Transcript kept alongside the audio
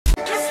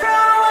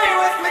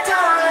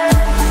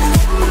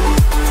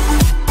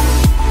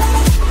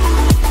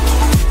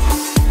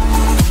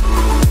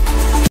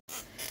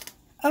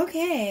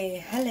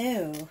Okay,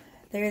 hello.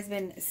 There's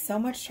been so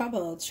much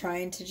trouble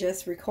trying to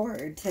just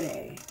record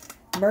today.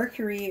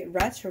 Mercury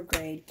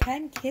retrograde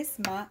can kiss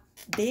my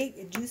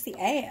big juicy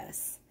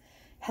ass.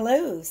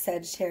 Hello,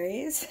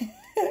 Sagittarius.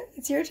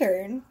 It's your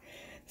turn.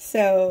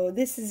 So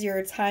this is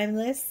your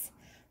timeless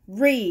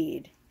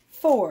read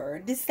for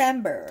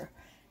December,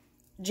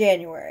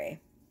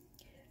 January.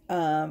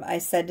 I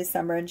said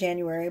December and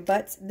January,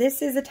 but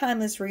this is a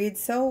timeless read,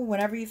 so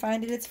whenever you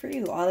find it, it's for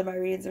you. All of my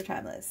readings are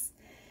timeless.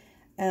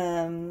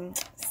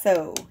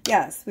 So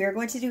yes, we are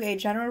going to do a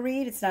general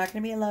read. It's not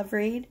going to be a love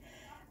read.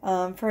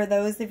 For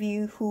those of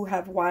you who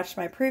have watched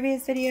my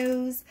previous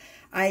videos,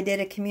 I did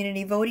a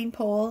community voting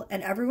poll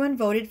and everyone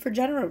voted for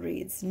general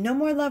reads. No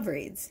more love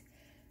reads.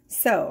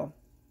 So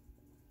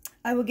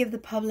I will give the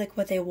public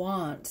what they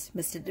want,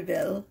 Mr.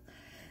 DeVille.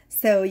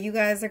 So you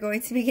guys are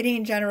going to be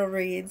getting general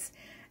reads.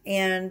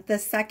 And the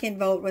second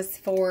vote was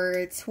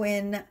for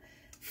twin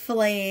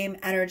flame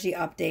energy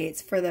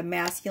updates for the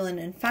masculine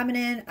and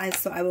feminine.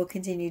 So I will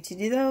continue to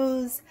do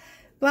those.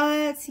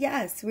 But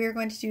yes, we are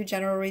going to do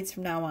general reads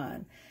from now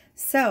on.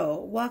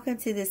 So welcome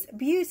to this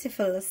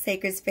beautiful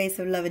sacred space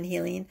of love and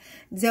healing.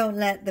 Don't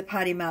let the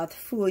potty mouth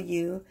fool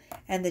you,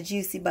 and the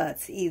juicy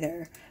butts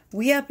either.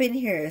 We up in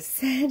here,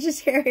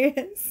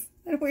 Sagittarius,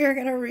 and we are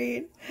going to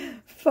read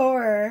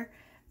for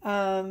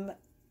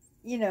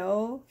you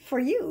know, for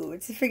you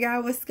to figure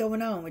out what's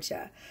going on with you.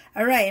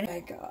 All right. Oh my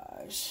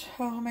gosh.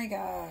 Oh my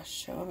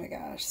gosh. Oh my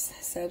gosh.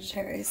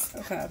 Sagittarius.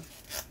 Okay. I'm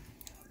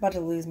about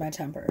to lose my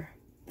temper.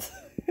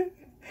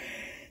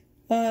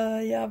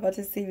 Yeah, about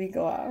to see me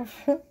go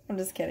off. I'm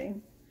just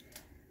kidding.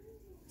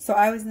 So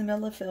I was in the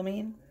middle of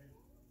filming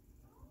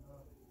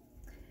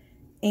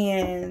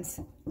and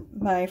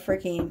my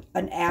freaking,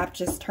 an app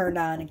just turned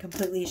on and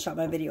completely shut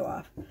my video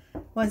off.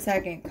 1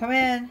 second. Come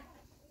in.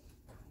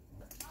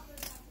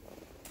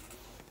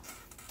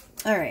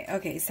 All right.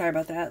 Okay. Sorry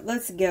about that.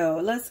 Let's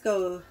go. Let's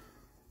go.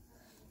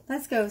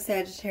 Let's go,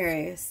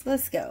 Sagittarius.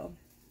 Let's go.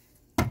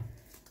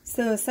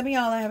 So some of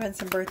y'all are having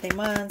some birthday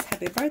months.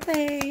 Happy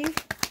birthday.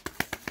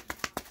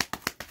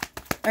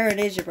 Or it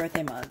is your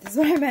birthday month. Is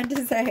what I meant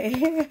to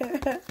say.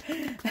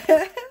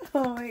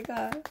 Oh my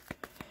God.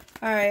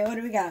 All right. What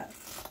do we got?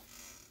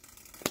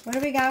 What do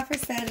we got for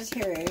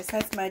Sagittarius?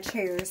 That's my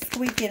chair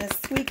squeaking a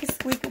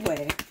squeak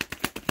away.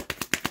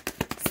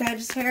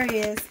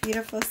 Sagittarius,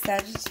 beautiful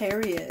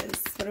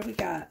Sagittarius. What do we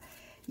got?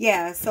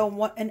 Yeah,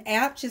 so an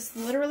app just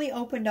literally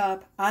opened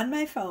up on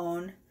my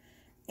phone,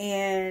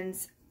 and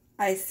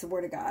I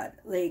swear to God,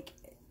 like,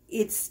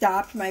 it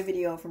stopped my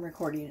video from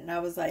recording, and I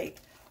was like,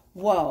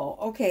 whoa,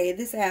 okay,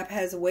 this app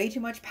has way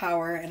too much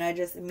power, and I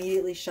just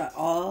immediately shut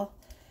all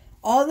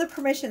the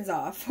permissions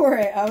off for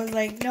it. I was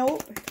like,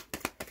 nope,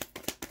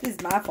 this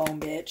is my phone,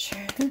 bitch.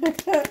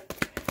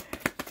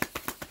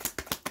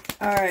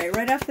 All right,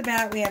 right off the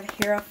bat, we have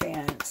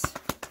Hierophant.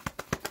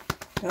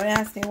 Don't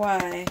ask me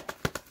why.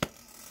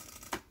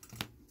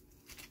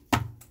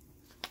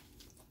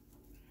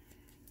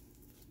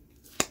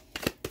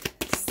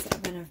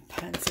 Seven of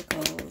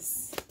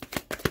Pentacles.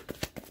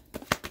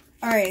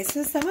 All right,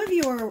 so some of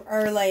you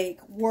are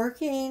like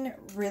working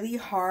really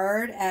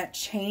hard at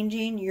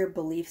changing your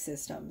belief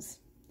systems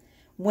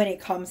when it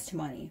comes to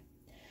money.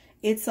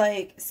 It's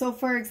like, so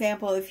for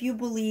example, if you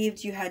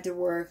believed you had to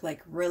work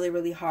like really,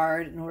 really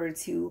hard in order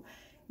to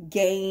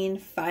gain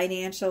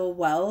financial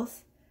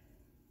wealth,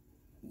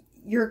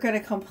 you're going to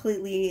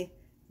completely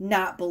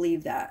not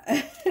believe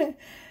that.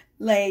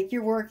 Like,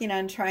 you're working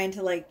on trying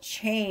to like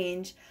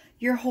change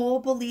your whole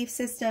belief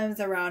systems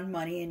around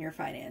money and your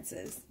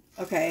finances.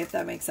 Okay, if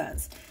that makes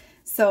sense.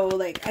 So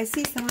like, I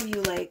see some of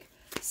you like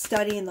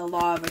studying the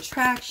law of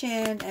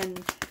attraction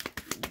and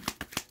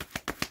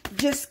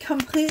just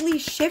completely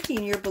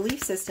shifting your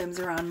belief systems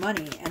around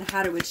money and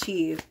how to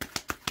achieve,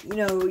 you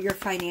know, your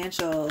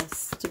financial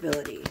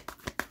stability.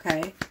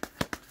 Okay.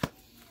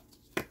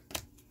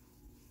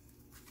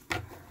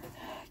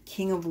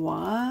 King of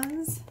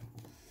Wands.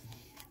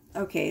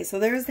 Okay, so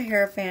there's the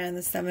Hierophant and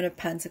the Seven of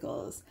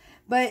Pentacles.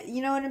 But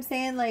you know what I'm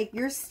saying? Like,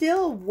 you're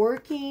still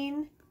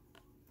working,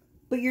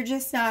 but you're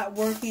just not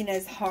working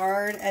as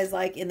hard as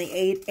like in the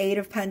Eight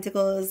of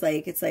Pentacles.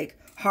 Like, it's like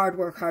hard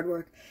work, hard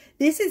work.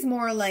 This is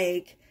more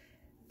like,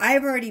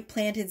 I've already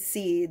planted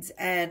seeds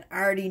and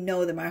I already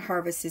know that my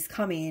harvest is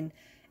coming,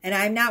 and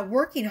I'm not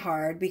working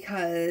hard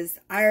because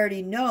I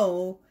already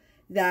know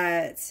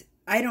that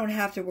I don't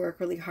have to work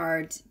really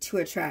hard to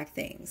attract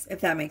things, if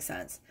that makes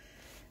sense.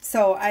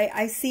 So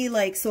I see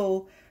like,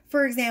 so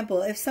for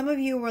example, if some of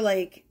you were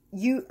like,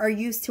 you are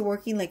used to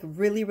working like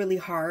really, really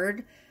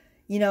hard,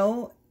 you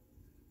know,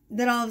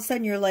 then all of a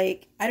sudden you're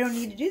like, I don't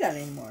need to do that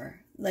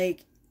anymore.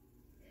 Like,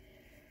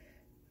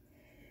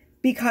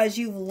 because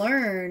you've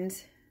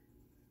learned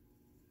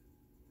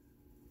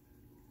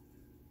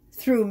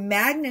through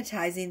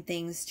magnetizing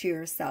things to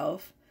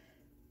yourself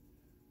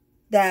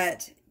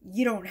that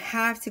you don't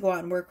have to go out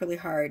and work really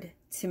hard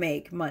to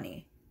make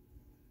money.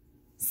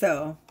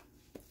 So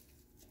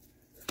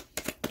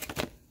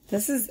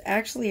this is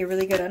actually a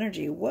really good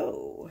energy.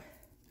 Whoa.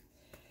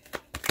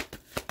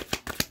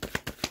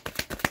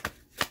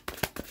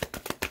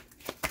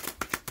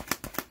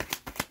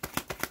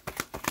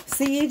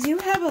 So you do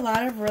have a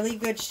lot of really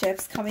good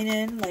shifts coming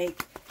in,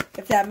 like,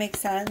 if that makes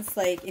sense.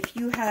 Like, if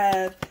you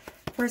have,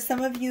 for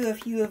some of you,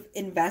 if you have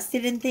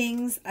invested in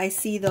things, I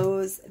see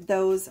those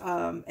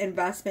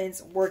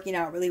investments working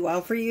out really well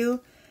for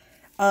you.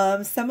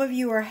 Some of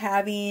you are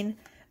having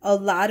a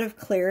lot of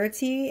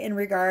clarity in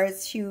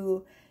regards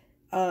to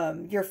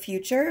your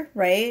future,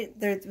 right?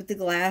 There's with the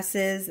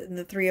glasses and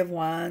the Three of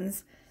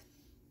Wands.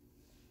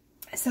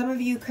 Some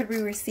of you could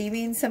be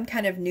receiving some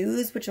kind of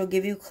news which will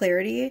give you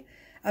clarity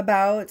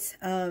about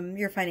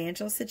your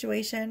financial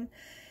situation.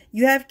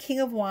 You have King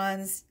of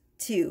Wands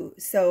too.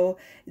 So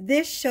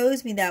this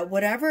shows me that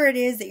whatever it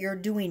is that you're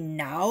doing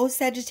now,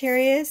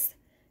 Sagittarius,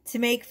 to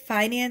make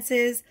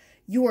finances,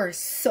 you are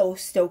so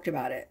stoked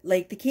about it.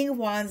 Like the King of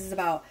Wands is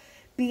about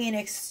being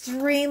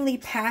extremely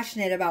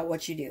passionate about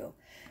what you do.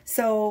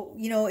 So,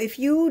 you know, if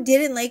you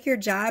didn't like your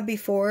job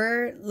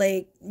before,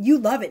 like you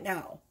love it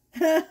now.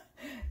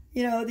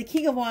 You know, the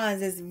King of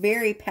Wands is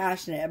very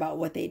passionate about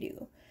what they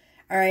do.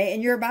 All right.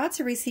 And you're about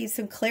to receive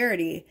some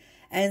clarity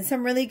and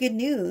some really good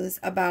news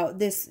about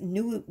this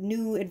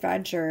new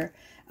adventure,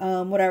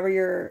 whatever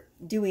you're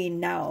doing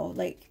now,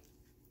 like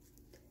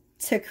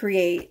to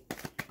create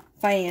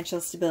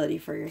financial stability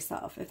for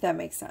yourself, if that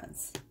makes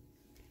sense.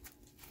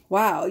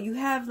 Wow. You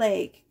have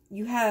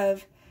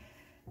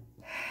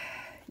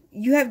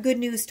good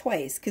news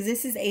twice, because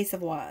this is Ace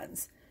of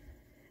Wands.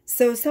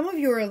 So some of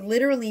you are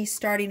literally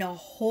starting a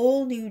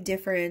whole new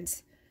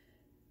different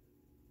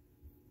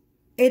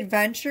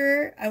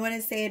adventure. I want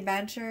to say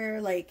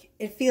adventure, like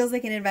it feels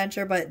like an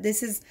adventure, but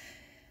this is,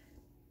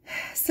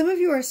 some of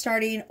you are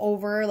starting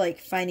over, like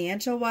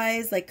financial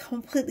wise, like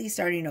completely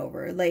starting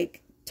over,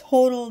 like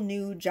total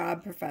new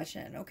job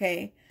profession.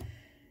 Okay.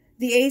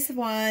 The Ace of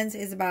Wands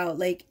is about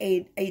like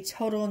a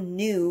total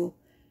new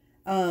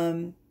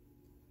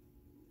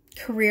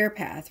career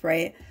path,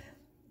 right?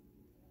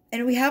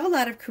 And we have a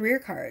lot of career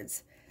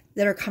cards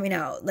that are coming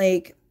out.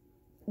 Like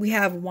we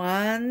have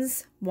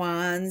Wands,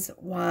 Wands,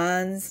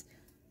 Wands,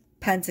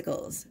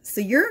 Pentacles. So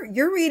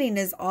your reading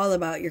is all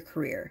about your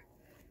career,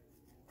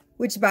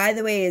 which by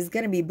the way is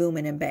going to be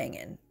booming and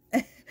banging.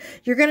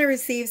 You're going to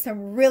receive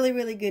some really,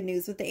 really good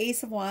news with the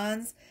Ace of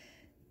Wands.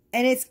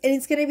 And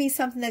it's going to be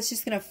something that's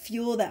just going to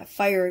fuel that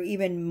fire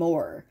even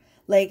more.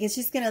 Like it's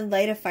just going to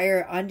light a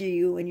fire under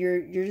you, and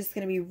you're just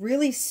going to be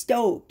really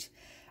stoked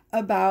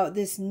about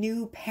this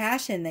new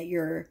passion that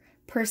you're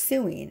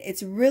pursuing.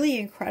 It's really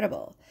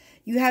incredible.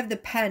 You have the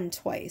pen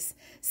twice.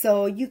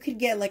 So you could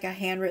get like a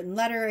handwritten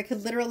letter. It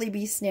could literally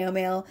be snail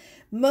mail.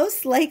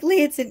 Most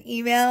likely it's an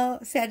email,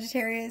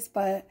 Sagittarius,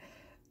 but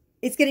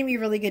it's going to be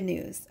really good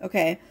news.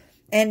 Okay.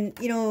 And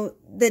you know,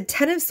 the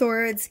Ten of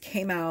Swords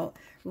came out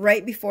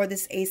right before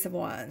this Ace of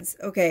Wands.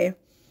 Okay.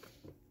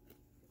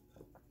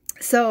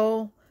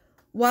 So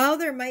while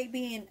there might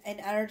be an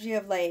energy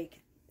of like,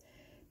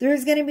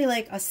 there's going to be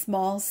like a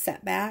small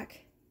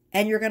setback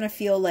and you're going to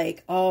feel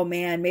like, oh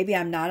man, maybe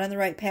I'm not on the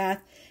right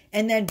path.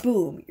 And then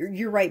boom,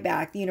 you're right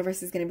back. The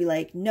universe is going to be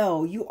like,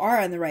 no, you are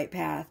on the right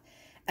path.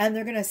 And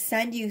they're going to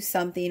send you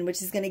something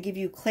which is going to give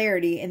you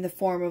clarity in the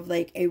form of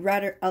like a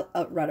rudder.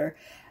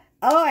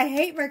 Oh, I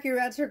hate Mercury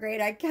retrograde.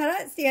 I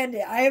cannot stand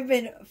it. I have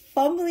been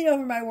fumbling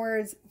over my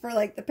words for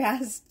like the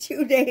past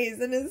 2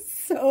 days and it's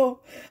so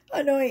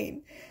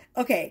annoying.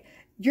 Okay.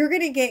 You're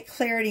going to get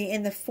clarity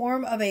in the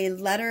form of a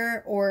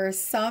letter or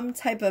some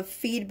type of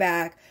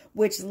feedback,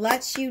 which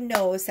lets you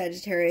know,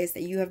 Sagittarius,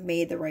 that you have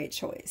made the right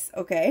choice.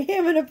 Okay.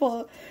 I'm going to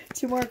pull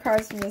 2 more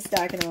cards from this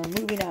deck and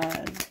we're moving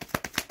on.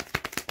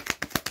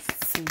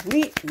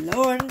 Sweet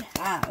Lord,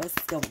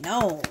 what's going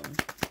on?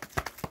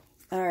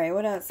 All right,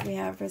 what else do we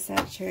have for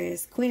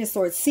Sagittarius? Queen of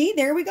Swords. See,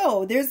 there we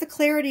go. There's the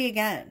clarity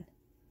again.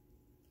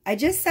 I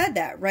just said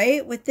that,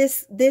 right? With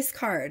this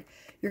card,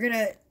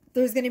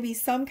 there's gonna be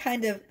some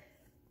kind of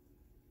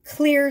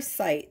clear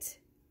sight,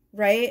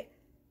 right?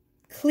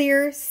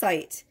 Clear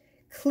sight,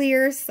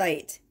 clear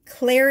sight,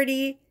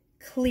 clarity,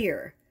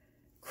 clear,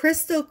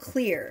 crystal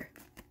clear.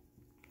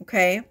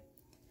 Okay.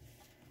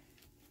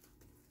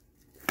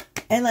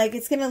 And like,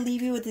 it's gonna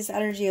leave you with this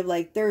energy of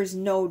like, there's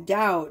no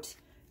doubt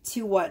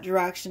to what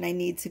direction I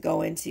need to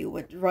go into,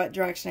 what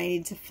direction I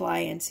need to fly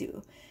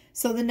into.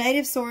 So the Knight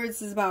of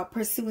Swords is about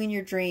pursuing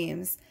your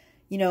dreams,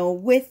 you know,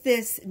 with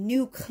this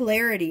new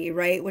clarity,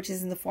 right? Which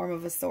is in the form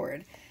of a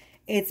sword.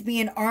 It's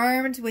being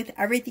armed with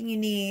everything you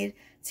need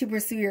to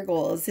pursue your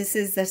goals. This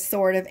is the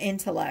sword of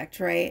intellect,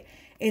 right?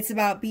 It's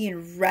about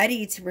being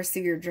ready to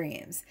pursue your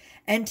dreams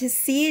and to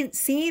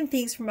seeing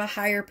things from a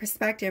higher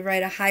perspective,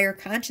 right? A higher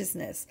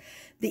consciousness.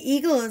 The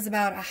eagle is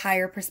about a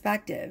higher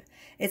perspective.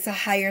 It's a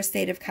higher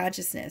state of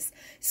consciousness.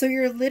 So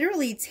you're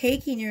literally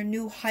taking your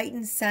new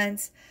heightened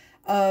sense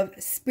of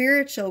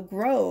spiritual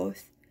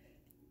growth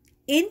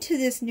into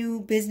this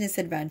new business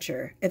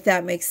adventure, if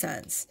that makes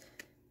sense.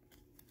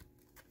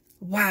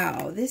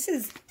 Wow, this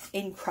is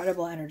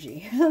incredible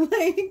energy.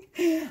 Like,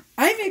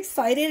 I'm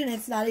excited and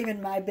it's not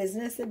even my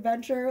business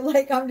adventure.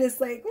 Like, I'm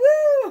just like,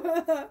 woo!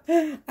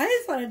 I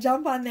just want to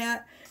jump on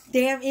that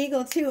damn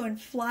eagle too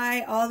and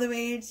fly all the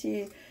way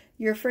to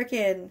your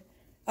freaking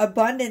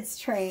abundance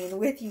train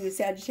with you,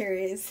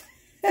 Sagittarius.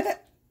 This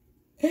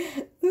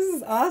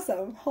is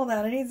awesome. Hold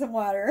on, I need some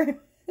water.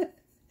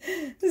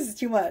 This is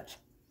too much.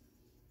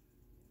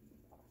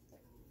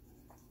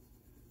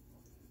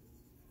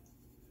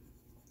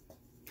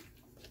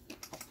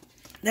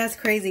 That's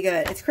crazy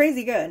good. It's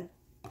crazy good.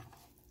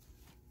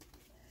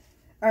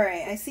 All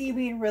right, I see you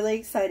being really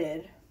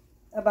excited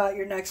about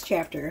your next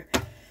chapter.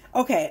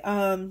 Okay,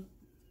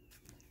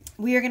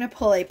 we are going to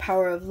pull a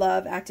Power of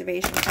Love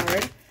activation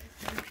card.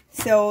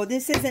 So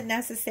this isn't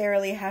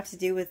necessarily have to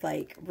do with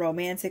like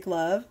romantic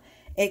love.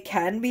 It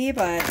can be,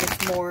 but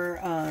it's more,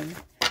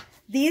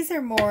 these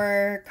are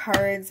more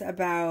cards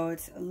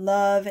about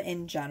love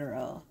in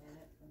general.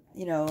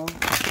 You know,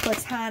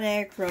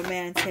 platonic,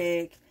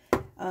 romantic,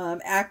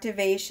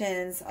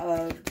 activations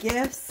of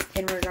gifts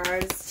in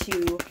regards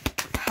to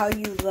how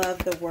you love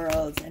the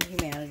world and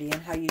humanity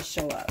and how you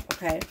show up,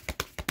 okay?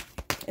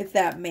 If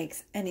that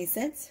makes any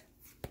sense.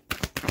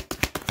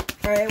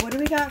 All right, what do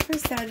we got for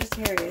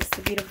Sagittarius,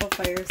 the beautiful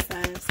fire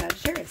sign of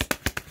Sagittarius?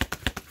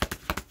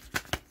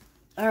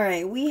 All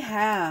right, we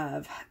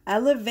have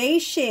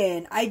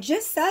elevation. I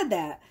just said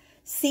that.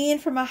 Seeing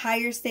from a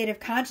higher state of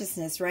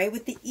consciousness, right?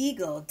 With the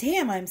eagle.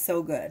 Damn, I'm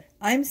so good.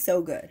 I'm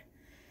so good.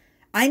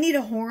 I need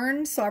a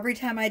horn, so every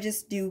time I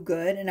just do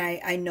good and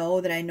I know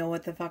that I know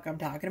what the fuck I'm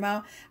talking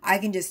about, I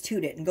can just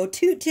toot it and go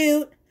toot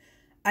toot.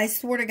 I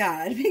swear to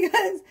God,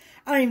 because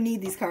I don't even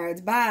need these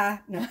cards. Bye.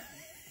 No.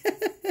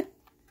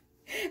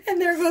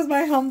 And there goes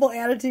my humble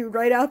attitude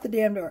right out the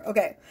damn door.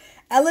 Okay.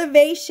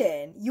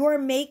 Elevation. You are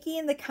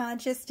making the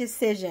conscious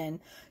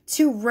decision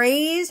to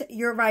raise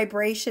your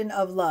vibration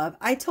of love.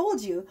 I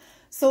told you.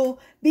 So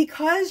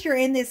because you're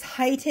in this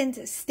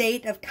heightened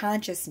state of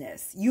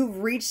consciousness, you've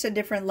reached a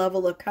different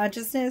level of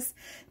consciousness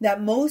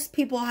that most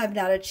people have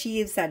not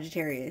achieved,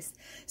 Sagittarius.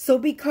 So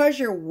because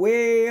you're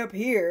way up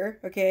here,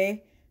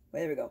 okay,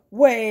 there we go,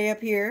 way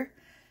up here,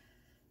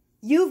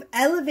 you've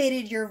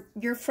elevated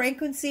your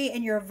frequency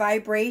and your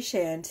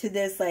vibration to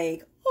this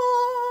like,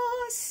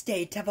 oh,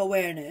 state of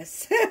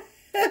awareness.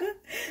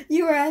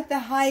 You are at the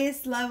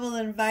highest level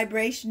and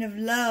vibration of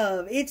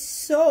love. It's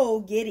so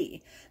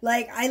giddy.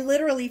 Like, I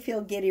literally feel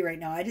giddy right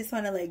now. I just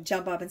want to like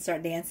jump up and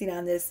start dancing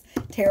on this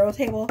tarot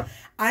table.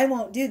 I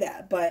won't do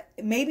that, but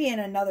maybe in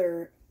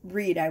another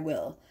read I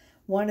will.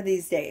 One of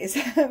these days.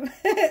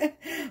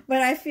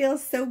 But I feel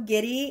so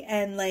giddy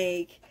and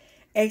like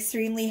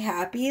extremely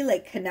happy,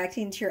 like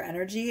connecting to your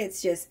energy.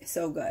 It's just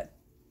so good.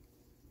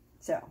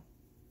 So,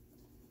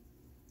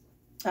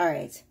 all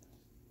right.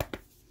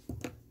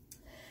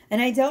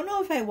 And I don't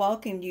know if I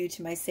welcomed you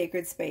to my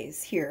sacred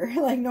space here.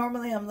 Like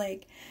normally I'm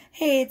like,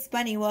 hey, it's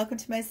Bunny. Welcome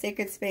to my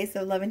sacred space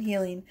of love and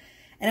healing.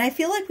 And I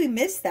feel like we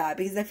missed that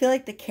because I feel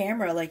like the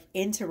camera like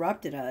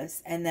interrupted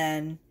us and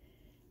then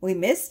we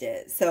missed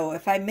it. So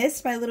if I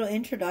missed my little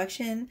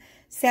introduction,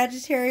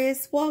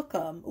 Sagittarius,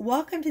 welcome.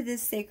 Welcome to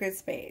this sacred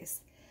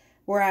space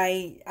where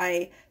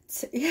I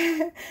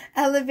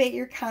elevate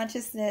your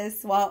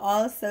consciousness while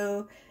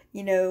also,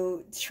 you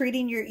know,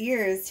 treating your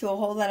ears to a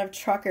whole lot of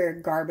trucker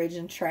garbage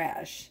and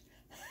trash.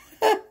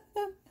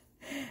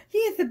 He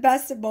is the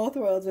best of both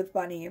worlds with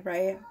Bunny,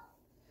 right?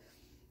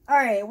 All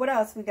right, what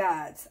else we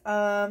got?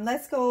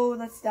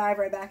 Let's dive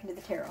right back into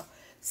the tarot.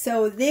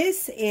 So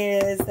this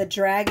is the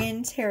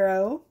Dragon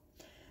Tarot,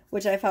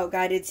 which I felt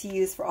guided to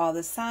use for all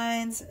the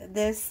signs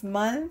this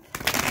month.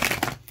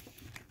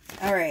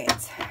 All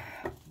right.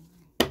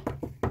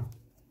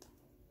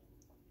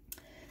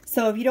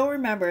 So if you don't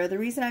remember, the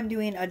reason I'm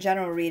doing a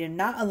general read and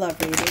not a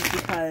love read is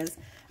because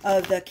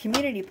of the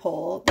community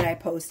poll that I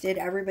posted.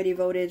 Everybody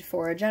voted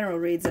for general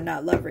reads and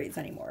not love reads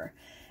anymore.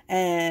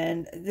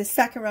 And the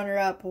second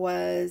runner-up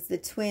was the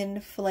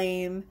twin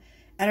flame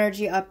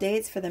energy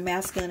updates for the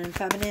masculine and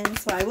feminine.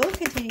 So I will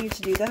continue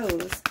to do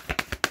those.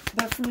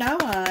 But from now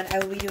on, I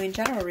will be doing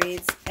general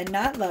reads and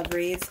not love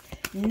reads.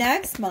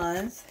 Next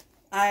month,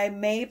 I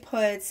may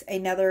put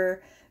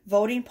another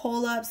voting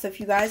poll up. So if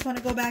you guys want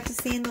to go back to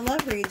seeing the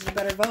love reads, you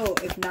better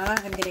vote. If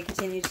not, I'm going to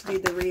continue to do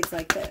the reads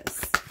like this.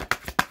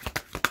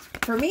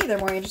 For me, they're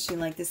more interesting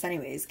like this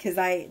anyways, because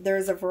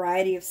there's a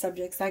variety of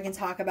subjects I can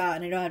talk about,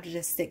 and I don't have to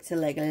just stick to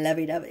like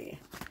lovey-dovey.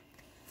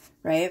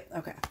 Right?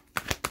 Okay.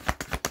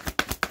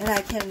 And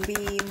I can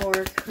be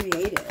more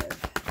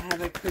creative. I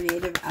have a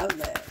creative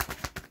outlet.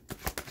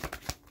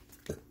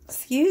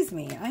 Excuse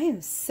me. I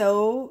am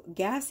so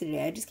gassy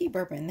today. I just keep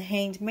burping. The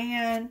Hanged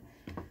Man.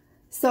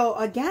 So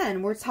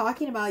again, we're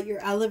talking about your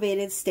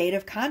elevated state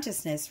of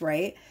consciousness,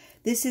 right?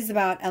 This is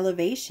about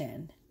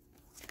elevation.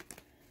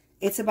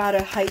 It's about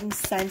a heightened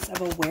sense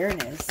of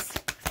awareness.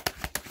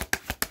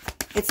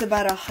 It's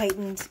about a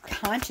heightened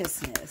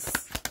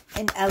consciousness,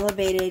 an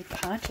elevated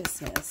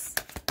consciousness,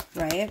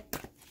 right?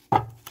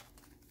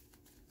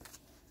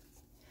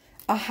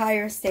 A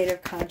higher state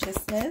of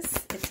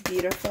consciousness. It's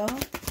beautiful.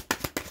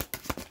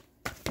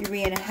 You're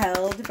being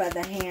held by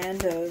the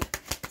hand of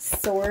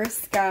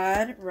Source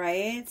God,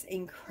 right?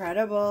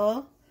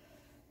 Incredible.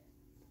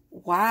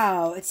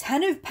 Wow. A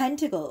 10 of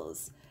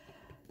Pentacles.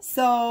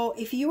 So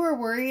if you were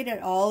worried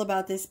at all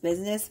about this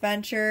business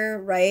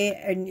venture, right?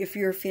 And if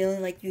you're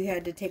feeling like you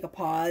had to take a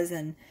pause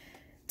and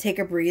take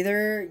a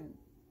breather,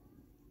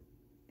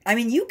 I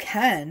mean, you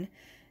can.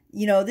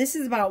 You know, this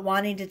is about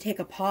wanting to take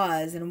a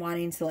pause and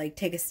wanting to like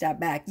take a step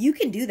back. You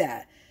can do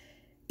that.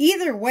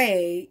 Either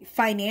way,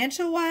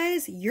 financial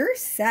wise, you're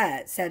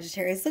set,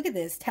 Sagittarius. Look at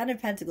this, 10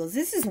 of Pentacles.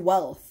 This is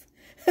wealth.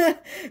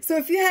 So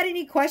if you had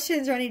any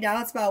questions or any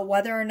doubts about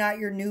whether or not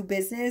your new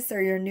business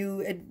or your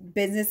new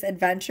business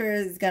adventure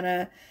is going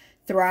to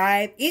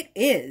thrive, it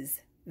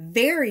is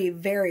very,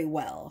 very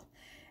well.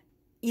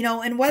 You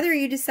know, and whether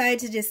you decide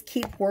to just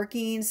keep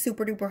working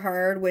super duper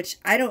hard, which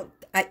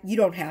you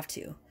don't have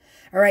to.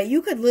 All right,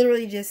 you could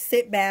literally just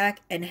sit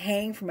back and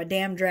hang from a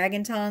damn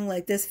dragon tongue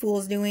like this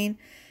fool's doing,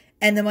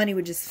 and the money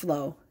would just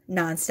flow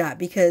nonstop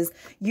because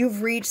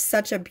you've reached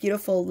such a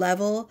beautiful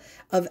level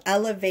of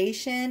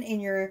elevation in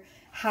your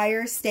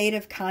higher state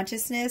of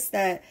consciousness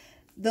that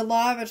the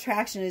law of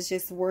attraction is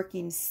just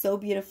working so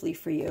beautifully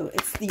for you.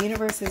 It's the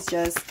universe is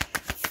just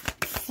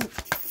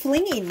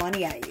flinging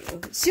money at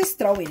you. It's just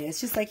throwing it. It's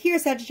just like, here,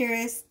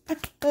 Sagittarius.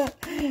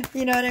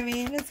 You know what I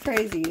mean? It's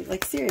crazy.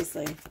 Like,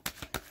 seriously.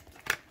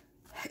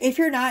 If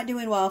you're not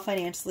doing well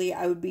financially,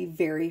 I would be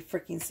very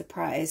freaking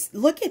surprised.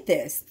 Look at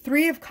this.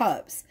 3 of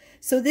Cups.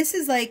 So this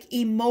is like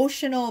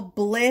emotional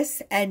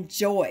bliss and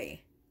joy.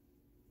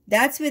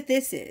 That's what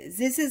this is.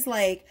 This is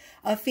like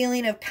a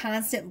feeling of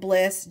constant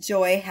bliss,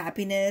 joy,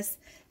 happiness,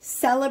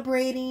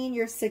 celebrating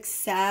your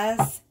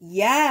success.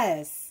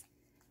 Yes.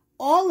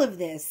 All of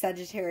this,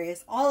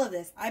 Sagittarius, all of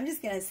this. I'm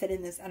just going to sit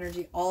in this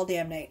energy all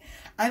damn night.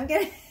 I'm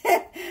going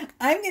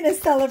to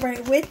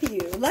celebrate with you.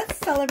 Let's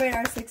celebrate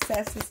our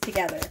successes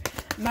together.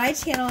 My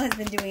channel has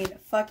been doing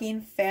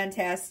fucking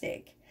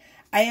fantastic.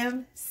 I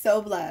am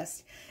so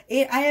blessed.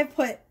 I have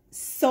put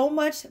so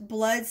much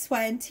blood,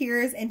 sweat, and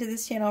tears into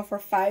this channel for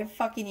 5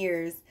 fucking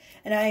years.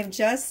 And I am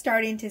just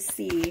starting to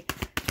see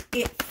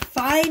it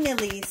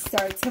finally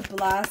start to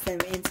blossom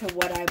into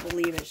what I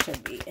believe it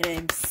should be. And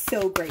I'm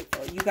so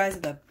grateful. You guys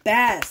are the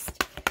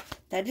best.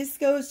 That just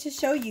goes to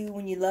show you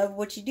when you love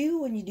what you do,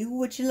 when you do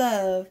what you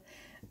love.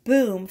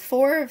 Boom.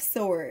 4 of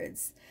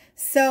Swords.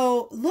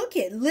 So look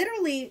at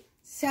literally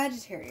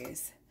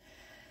Sagittarius.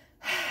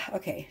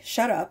 Okay,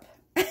 shut up.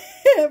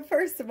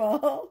 First of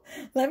all,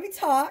 let me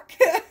talk.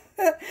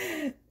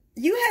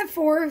 You have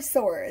 4 of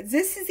Swords.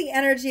 This is the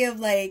energy of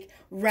like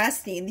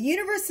resting. The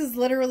universe is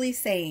literally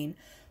saying,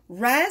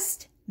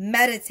 rest,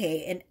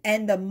 meditate,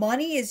 and the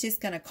money is just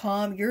going to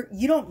come.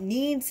 You don't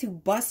need to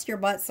bust your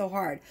butt so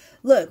hard.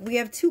 Look, we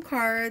have 2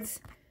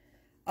 cards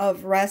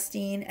of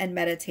resting and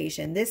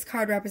meditation. This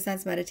card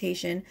represents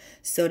meditation.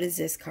 So does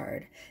this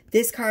card.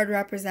 This card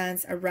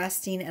represents a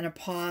resting and a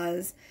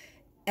pause.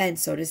 And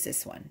so does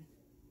this one.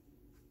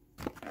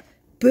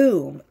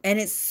 Boom. And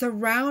it's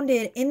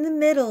surrounded in the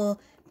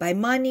middle by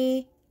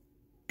money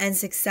and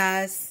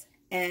success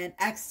and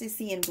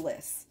ecstasy and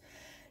bliss.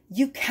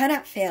 You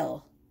cannot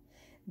fail.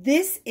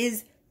 This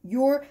is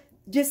your,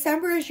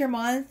 December is your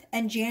month,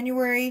 and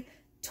January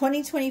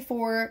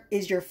 2024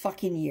 is your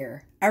fucking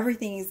year.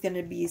 Everything is going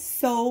to be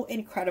so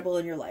incredible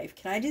in your life.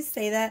 Can I just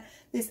say that?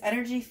 This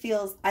energy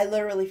feels, I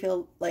literally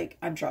feel like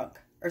I'm drunk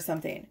or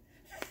something.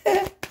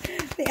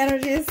 The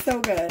energy is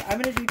so good. I'm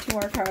going to do 2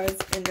 more cards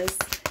in this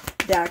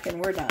deck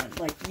and we're done.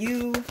 Like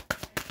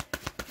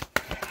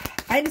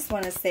I just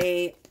want to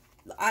say,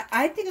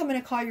 I think I'm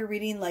going to call your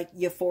reading like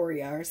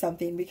Euphoria or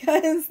something,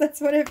 because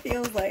that's what it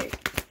feels like.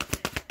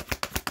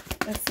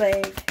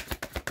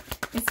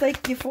 It's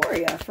like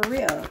Euphoria, for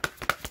real.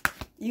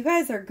 You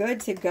guys are good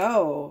to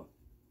go.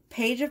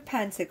 Page of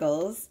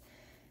Pentacles.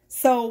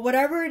 So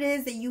whatever it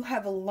is that you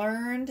have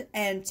learned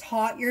and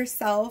taught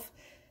yourself,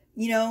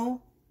 you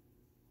know,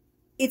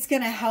 it's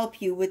going to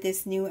help you with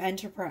this new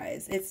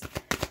enterprise.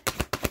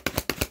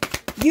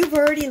 You've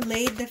already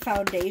laid the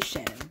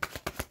foundation,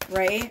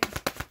 right?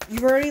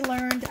 You've already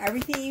learned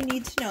everything you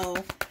need to know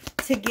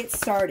to get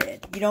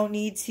started. You don't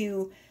need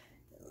to,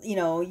 you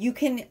know, you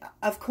can,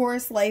 of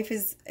course, life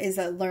is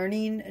a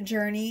learning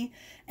journey,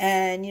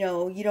 and, you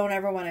know, you don't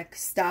ever want to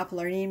stop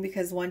learning,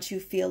 because once you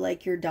feel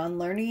like you're done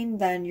learning,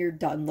 then you're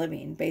done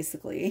living,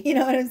 basically. You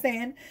know what I'm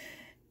saying?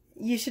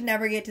 You should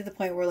never get to the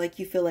point where like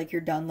you feel like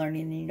you're done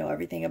learning and you know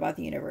everything about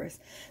the universe.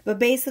 But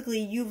basically,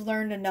 you've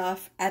learned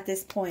enough at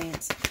this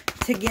point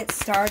to get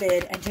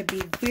started and to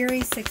be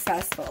very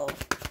successful.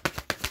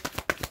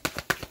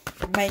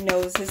 My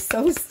nose is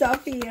so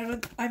stuffy.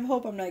 I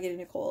hope I'm not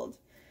getting a cold.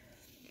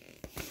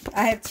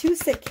 I have 2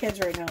 sick kids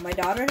right now. My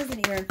daughter has an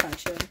ear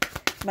infection.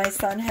 My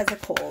son has a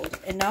cold.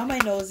 And now my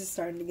nose is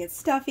starting to get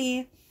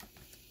stuffy.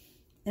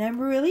 And I'm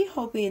really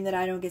hoping that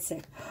I don't get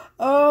sick.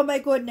 Oh my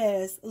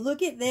goodness.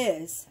 Look at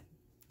this.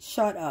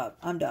 Shut up.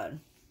 I'm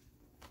done.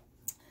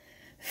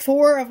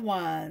 4 of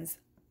Wands.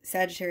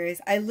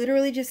 Sagittarius. I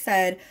literally just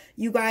said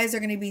you guys are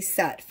going to be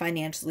set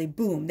financially.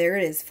 Boom. There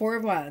it is. 4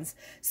 of Wands.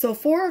 So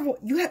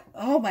you have,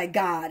 oh my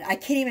God.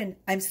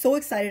 I'm so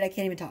excited. I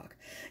can't even talk.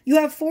 You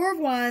have 4 of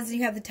Wands and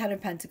you have the 10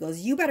 of Pentacles.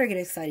 You better get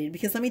excited,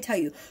 because let me tell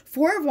you,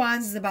 4 of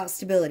Wands is about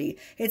stability.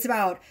 It's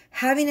about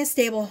having a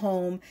stable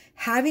home,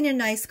 having a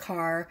nice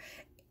car,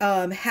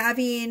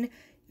 having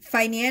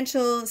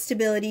financial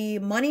stability,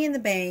 money in the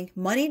bank,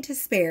 money to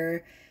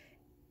spare.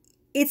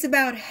 It's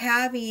about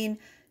having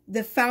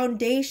the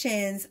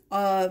foundations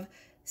of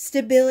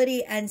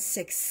stability and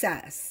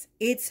success.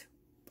 It's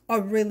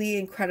a really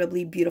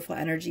incredibly beautiful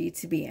energy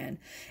to be in.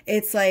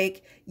 It's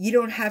like you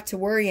don't have to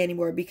worry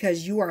anymore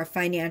because you are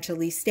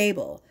financially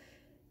stable.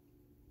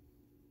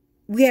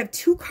 We have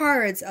 2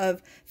 cards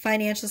of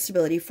financial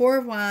stability, 4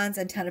 of Wands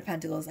and 10 of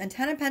Pentacles. And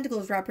 10 of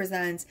Pentacles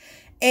represents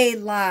a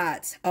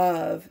lot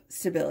of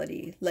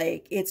stability.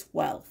 Like, it's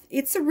wealth.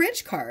 It's a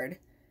rich card.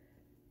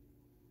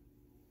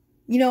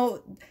 You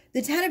know,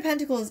 the 10 of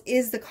Pentacles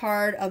is the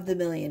card of the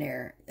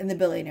millionaire and the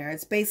billionaire.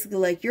 It's basically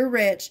like, you're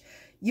rich.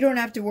 You don't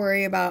have to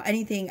worry about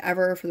anything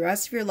ever for the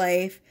rest of your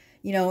life.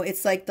 You know,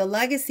 it's like the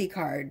legacy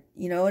card.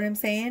 You know what I'm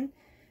saying?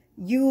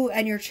 You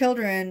and your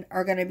children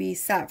are going to be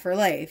set for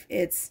life.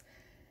 It's,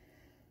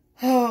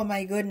 oh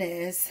my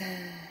goodness.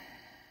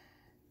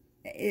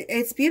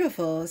 It's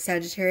beautiful,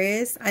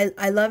 Sagittarius.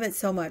 I love it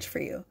so much for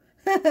you.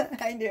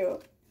 I do.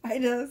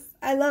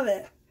 I love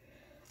it.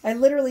 I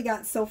literally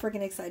got so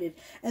freaking excited.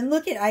 And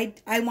look at,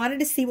 I wanted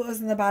to see what was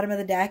in the bottom of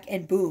the deck,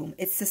 and boom,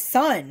 it's the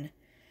sun.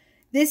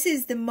 This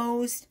is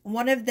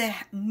one of the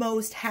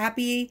most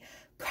happy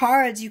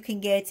cards you can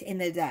get in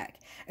the deck.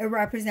 It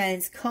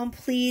represents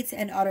complete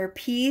and utter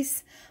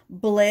peace,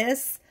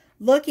 bliss.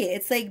 Look it,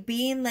 it's like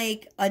being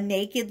like a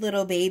naked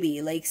little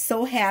baby, like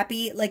so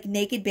happy, like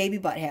naked baby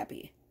butt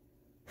happy.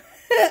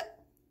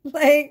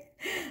 like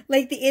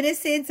the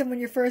innocence, and when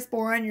you're first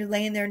born, you're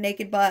laying there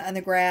naked butt on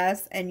the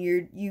grass, and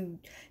you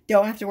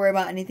don't have to worry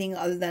about anything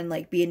other than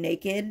like being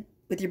naked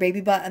with your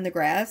baby butt on the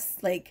grass,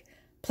 like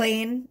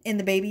playing in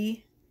the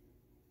baby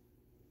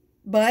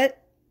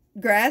butt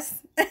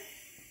grass.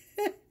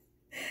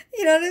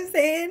 You know what I'm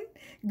saying?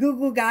 Goo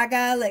goo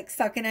gaga, like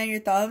sucking on your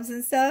thumbs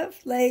and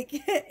stuff. Like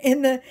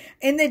in the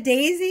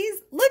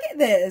daisies. Look at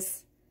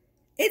this.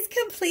 It's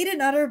complete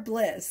and utter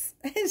bliss.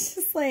 It's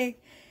just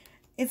like,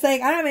 it's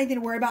like, I don't have anything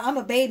to worry about. I'm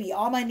a baby.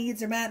 All my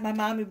needs are met. My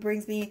mommy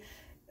brings me,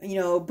 you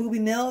know, booby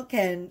milk,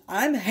 and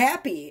I'm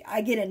happy.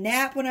 I get a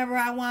nap whenever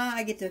I want.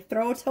 I get to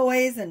throw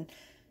toys and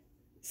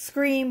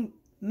scream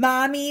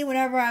mommy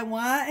whenever I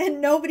want, and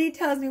nobody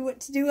tells me what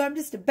to do. I'm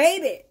just a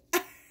baby.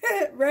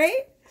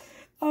 Right?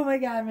 Oh my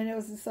God, my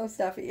nose is so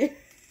stuffy.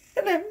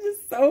 And I'm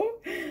just so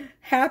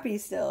happy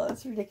still.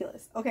 It's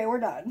ridiculous. Okay, we're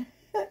done.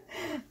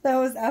 That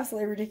was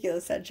absolutely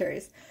ridiculous,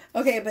 Sagittarius.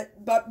 Okay,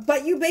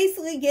 but you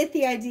basically get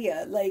the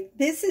idea. Like,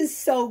 this is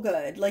so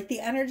good. Like, the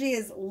energy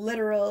is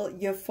literal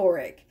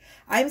euphoric.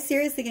 I'm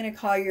seriously going to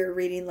call your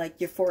reading like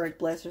euphoric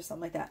bliss or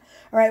something like that.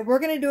 All right, we're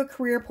going to do a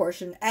career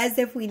portion as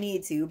if we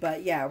need to.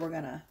 But yeah, we're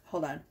going to.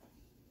 Hold on.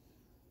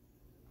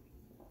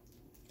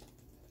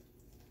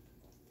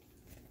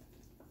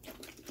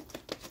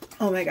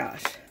 Oh my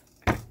gosh.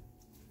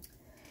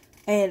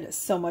 I had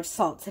so much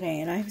salt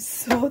today, and I'm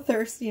so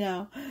thirsty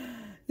now.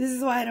 This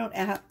is why I don't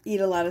eat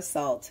a lot of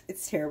salt.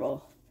 It's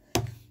terrible.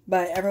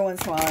 But every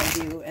once in a while I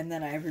do, and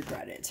then I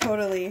regret it.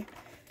 Totally.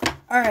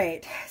 All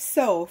right.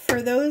 So,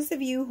 for those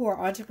of you who are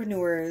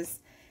entrepreneurs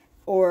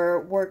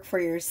or work for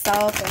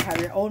yourself or have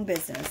your own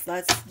business,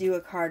 let's do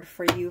a card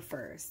for you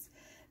first.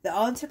 The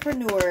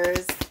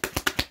entrepreneurs,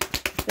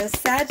 the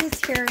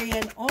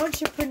Sagittarian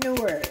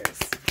entrepreneurs,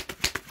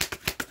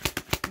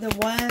 the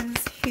ones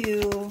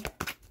who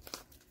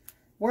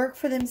work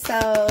for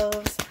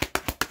themselves,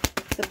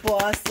 the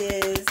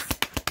bosses,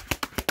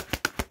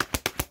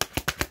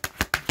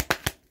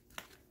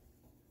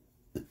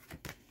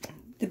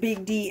 the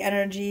big D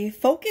energy.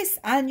 Focus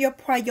on your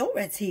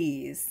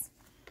priorities.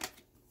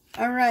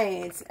 All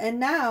right, and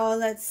now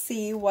let's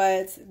see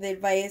what the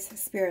advice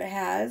Spirit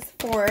has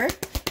for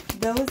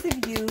those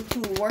of you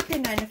who work a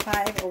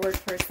 9-to-5 or work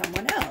for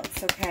someone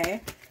else,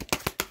 okay?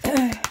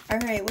 All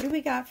right, what do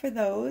we got for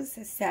those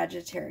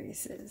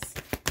Sagittariuses?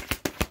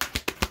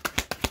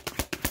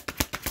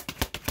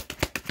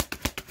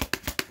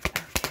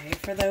 Okay,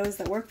 for those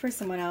that work for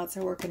someone else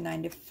or work a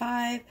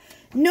 9-to-5,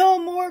 no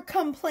more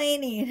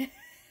complaining.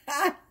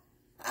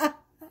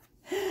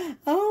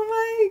 Oh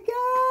my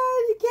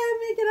God, you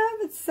can't make it up.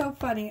 It's so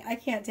funny. I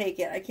can't take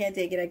it. I can't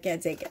take it. I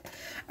can't take it.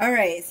 All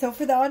right, so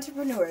for the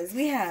entrepreneurs,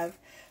 we have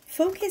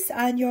focus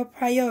on your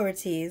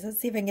priorities. Let's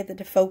see if I can get that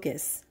to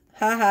focus.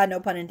 Haha, no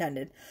pun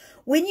intended.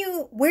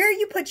 Where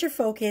you put your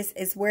focus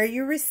is where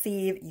you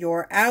receive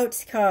your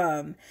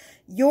outcome.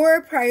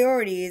 Your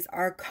priorities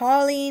are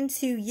calling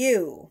to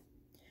you,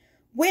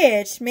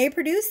 which may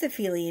produce a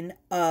feeling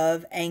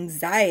of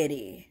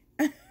anxiety.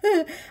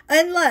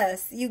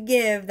 Unless you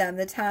give them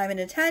the time and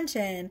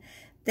attention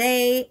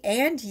they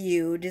and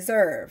you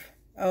deserve.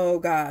 Oh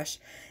gosh.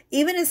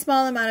 Even a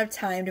small amount of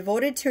time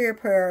devoted to your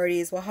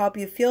priorities will help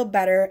you feel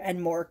better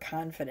and more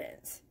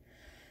confident.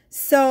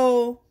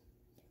 So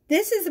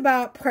this is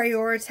about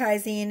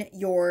prioritizing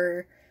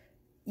your,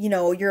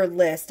 your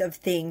list of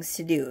things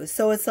to do.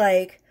 So it's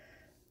like,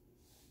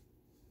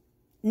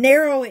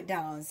 narrow it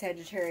down,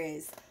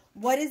 Sagittarius.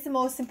 What is the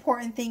most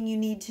important thing you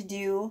need to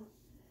do?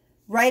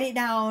 Write it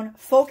down,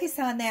 focus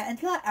on that,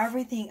 and let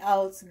everything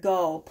else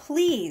go.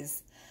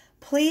 Please,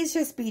 please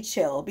just be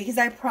chill, because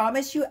I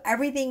promise you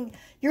everything,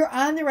 you're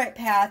on the right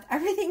path.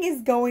 Everything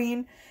is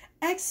going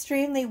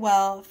extremely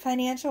well.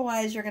 Financial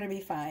wise, you're going to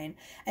be fine.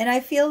 And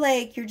I feel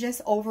like you're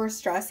just over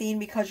stressing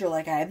because you're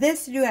like, I have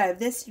this to do, I have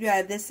this to do, I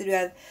have this to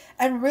do.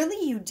 And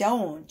really you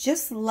don't.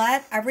 Just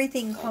let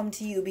everything come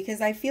to you,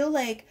 because I feel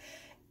like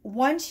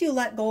once you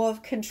let go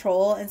of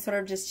control and sort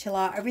of just chill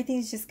out,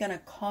 everything's just going to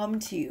come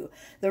to you.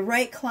 The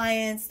right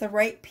clients, the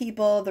right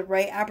people, the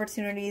right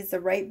opportunities, the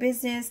right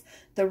business,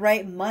 the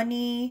right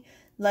money.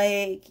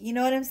 Like, you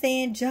know what I'm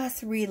saying?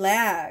 Just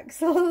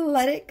relax.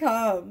 Let it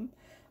come.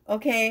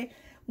 Okay?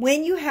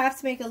 When you have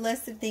to make a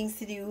list of things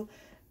to do,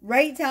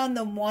 write down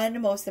the one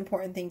most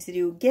important thing to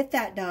do, get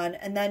that done,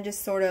 and then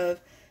just sort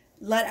of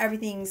let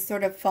everything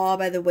sort of fall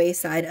by the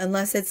wayside,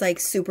 unless it's like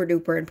super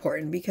duper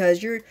important,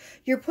 because you're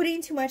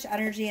putting too much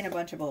energy in a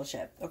bunch of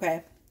bullshit.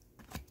 Okay?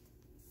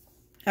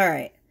 All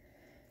right.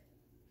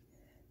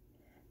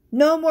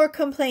 No more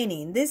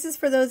complaining. This is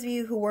for those of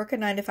you who work a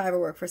 9-to-5 or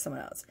work for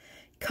someone else.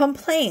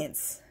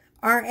 Complaints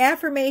are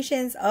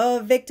affirmations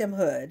of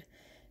victimhood.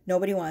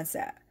 Nobody wants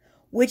that.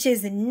 Which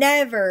is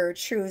never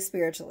true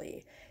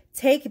spiritually.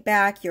 Take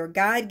back your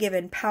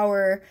God-given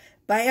power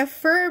by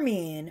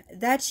affirming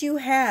that you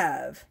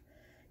have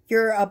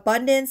your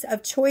abundance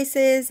of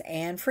choices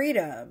and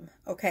freedom.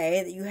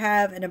 Okay? That you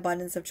have an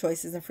abundance of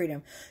choices and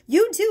freedom.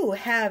 You do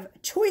have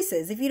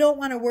choices. If you don't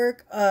want to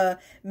work a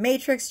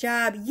matrix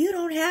job, you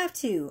don't have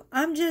to.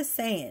 I'm just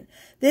saying.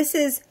 This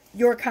is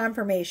your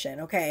confirmation.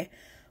 Okay?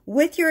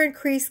 With your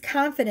increased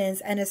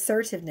confidence and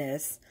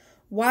assertiveness,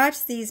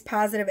 watch these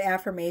positive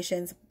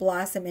affirmations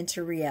blossom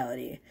into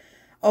reality.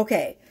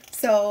 Okay,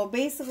 so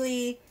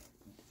basically,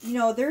 you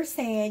know, they're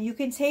saying you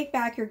can take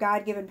back your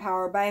God-given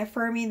power by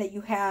affirming that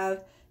you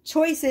have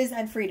choices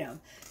and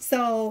freedom.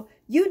 So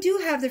you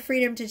do have the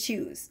freedom to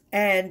choose,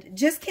 and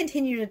just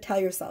continue to tell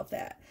yourself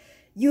that.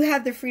 You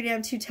have the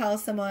freedom to tell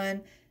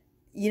someone,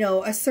 you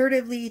know,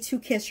 assertively to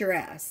kiss your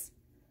ass.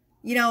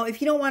 You know,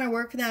 if you don't want to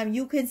work for them,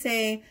 you can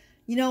say,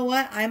 you know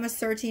what, I'm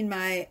asserting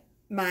my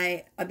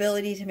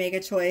ability to make a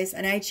choice,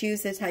 and I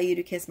choose to tell you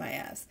to kiss my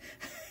ass.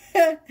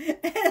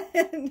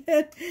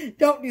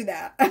 Don't do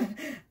that.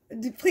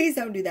 Please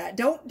don't do that.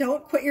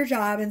 Don't quit your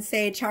job and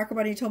say, Chakra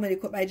Bunny told me to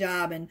quit my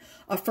job and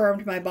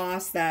affirmed my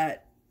boss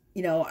that,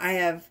 you know,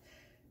 I'm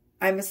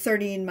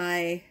asserting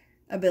my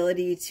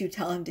ability to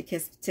tell him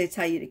to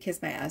tell you to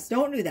kiss my ass.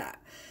 Don't do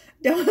that.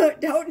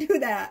 Don't do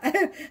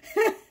that.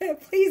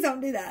 Please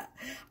don't do that.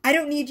 I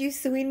don't need you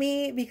suing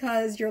me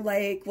because you're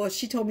like, well,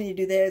 she told me to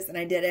do this and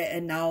I did it,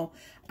 and now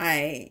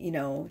I, you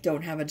know,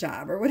 don't have a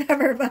job or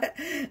whatever. But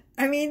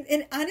I mean,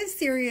 on a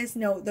serious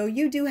note though,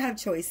 you do have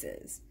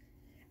choices.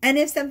 And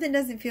if something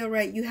doesn't feel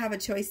right, you have a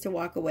choice to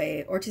walk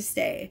away or to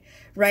stay,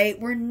 right?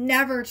 We're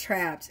never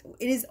trapped.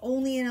 It is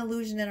only an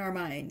illusion in our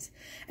minds.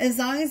 As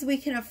long as we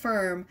can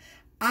affirm,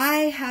 I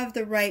have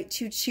the right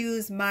to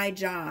choose my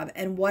job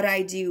and what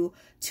I do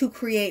to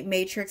create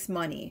matrix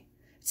money,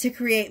 to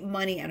create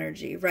money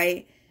energy,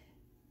 right?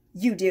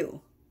 You do.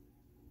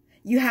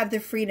 You have the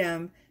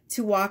freedom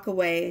to walk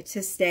away,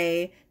 to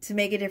stay, to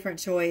make a different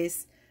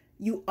choice.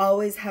 You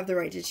always have the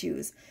right to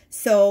choose.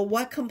 So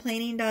what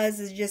complaining does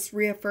is just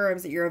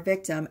reaffirms that you're a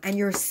victim, and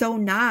you're so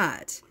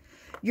not.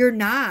 You're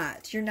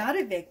not. You're not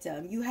a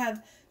victim. You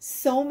have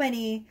so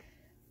many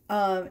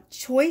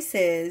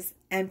choices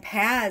and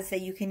paths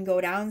that you can go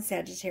down,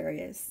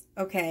 Sagittarius.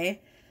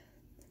 Okay?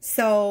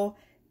 So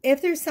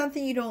if there's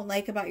something you don't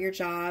like about your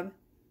job,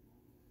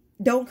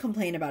 don't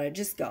complain about it.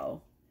 Just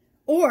go.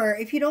 Or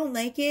if you don't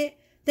like it,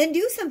 then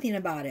do something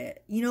about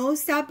it. You know,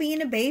 stop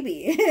being a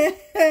baby.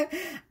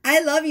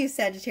 I love you,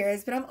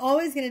 Sagittarius, but I'm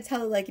always going to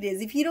tell it like it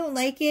is. If you don't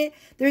like it,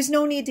 there's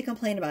no need to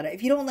complain about it.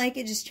 If you don't like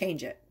it, just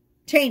change it.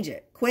 Change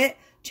it. Quit.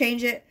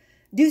 Change it.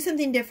 Do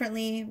something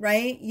differently,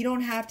 right? You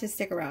don't have to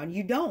stick around.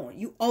 You don't.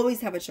 You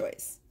always have a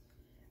choice.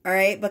 All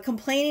right? But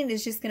complaining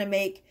is just going to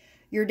make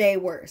your day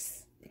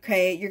worse.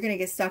 Okay? You're going to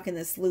get stuck in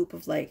this loop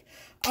of like,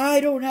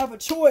 I don't have a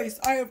choice.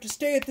 I have to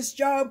stay at this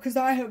job because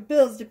I have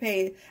bills to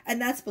pay.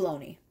 And that's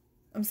baloney.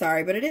 I'm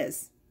sorry, but it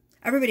is.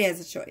 Everybody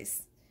has a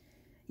choice.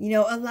 You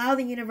know, allow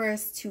the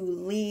universe to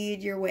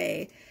lead your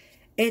way.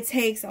 It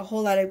takes a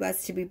whole lot of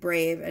guts to be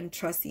brave and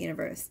trust the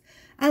universe.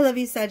 I love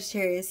you,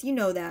 Sagittarius. You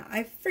know that.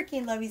 I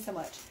freaking love you so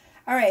much.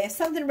 All right, if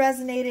something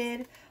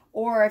resonated,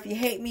 or if you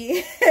hate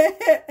me,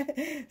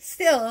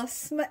 still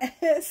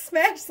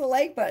smash the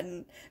like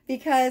button,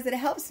 because it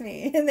helps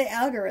me in the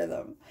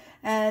algorithm.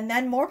 And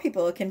then more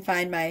people can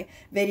find my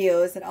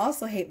videos and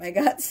also hate my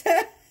guts.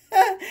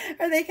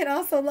 Or they can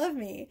also love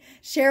me.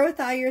 Share with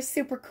all your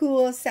super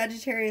cool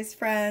Sagittarius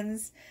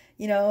friends,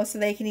 you know, so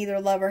they can either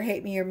love or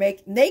hate me, or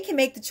they can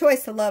make the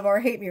choice to love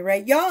or hate me,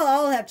 right? Y'all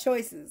all have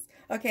choices,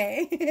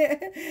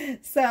 okay?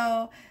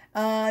 So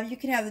you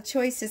can have the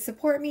choice to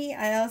support me.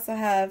 I also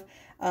have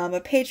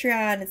a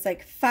Patreon. It's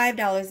like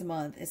 $5 a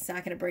month. It's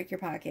not going to break your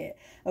pocket.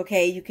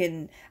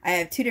 Okay, I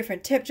have 2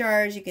 different tip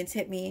jars. You can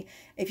tip me.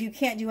 If you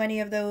can't do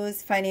any of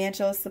those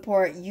financial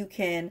support, you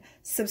can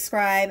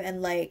subscribe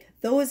and like.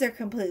 Those are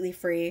completely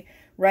free,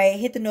 right?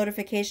 Hit the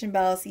notification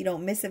bell so you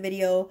don't miss a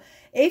video.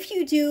 If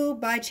you do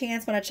by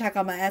chance want to check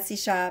out my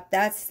Etsy shop,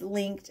 that's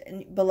linked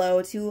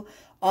below to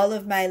all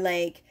of my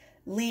like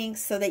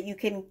links so that you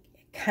can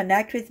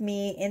connect with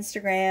me,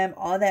 Instagram,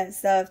 all that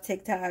stuff,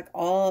 TikTok,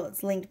 all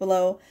it's linked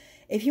below.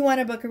 If you want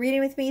to book a reading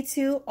with me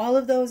too, all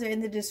of those are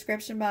in the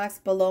description box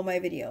below my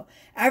video.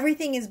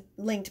 Everything is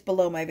linked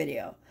below my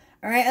video.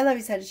 All right, I love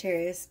you,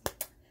 Sagittarius.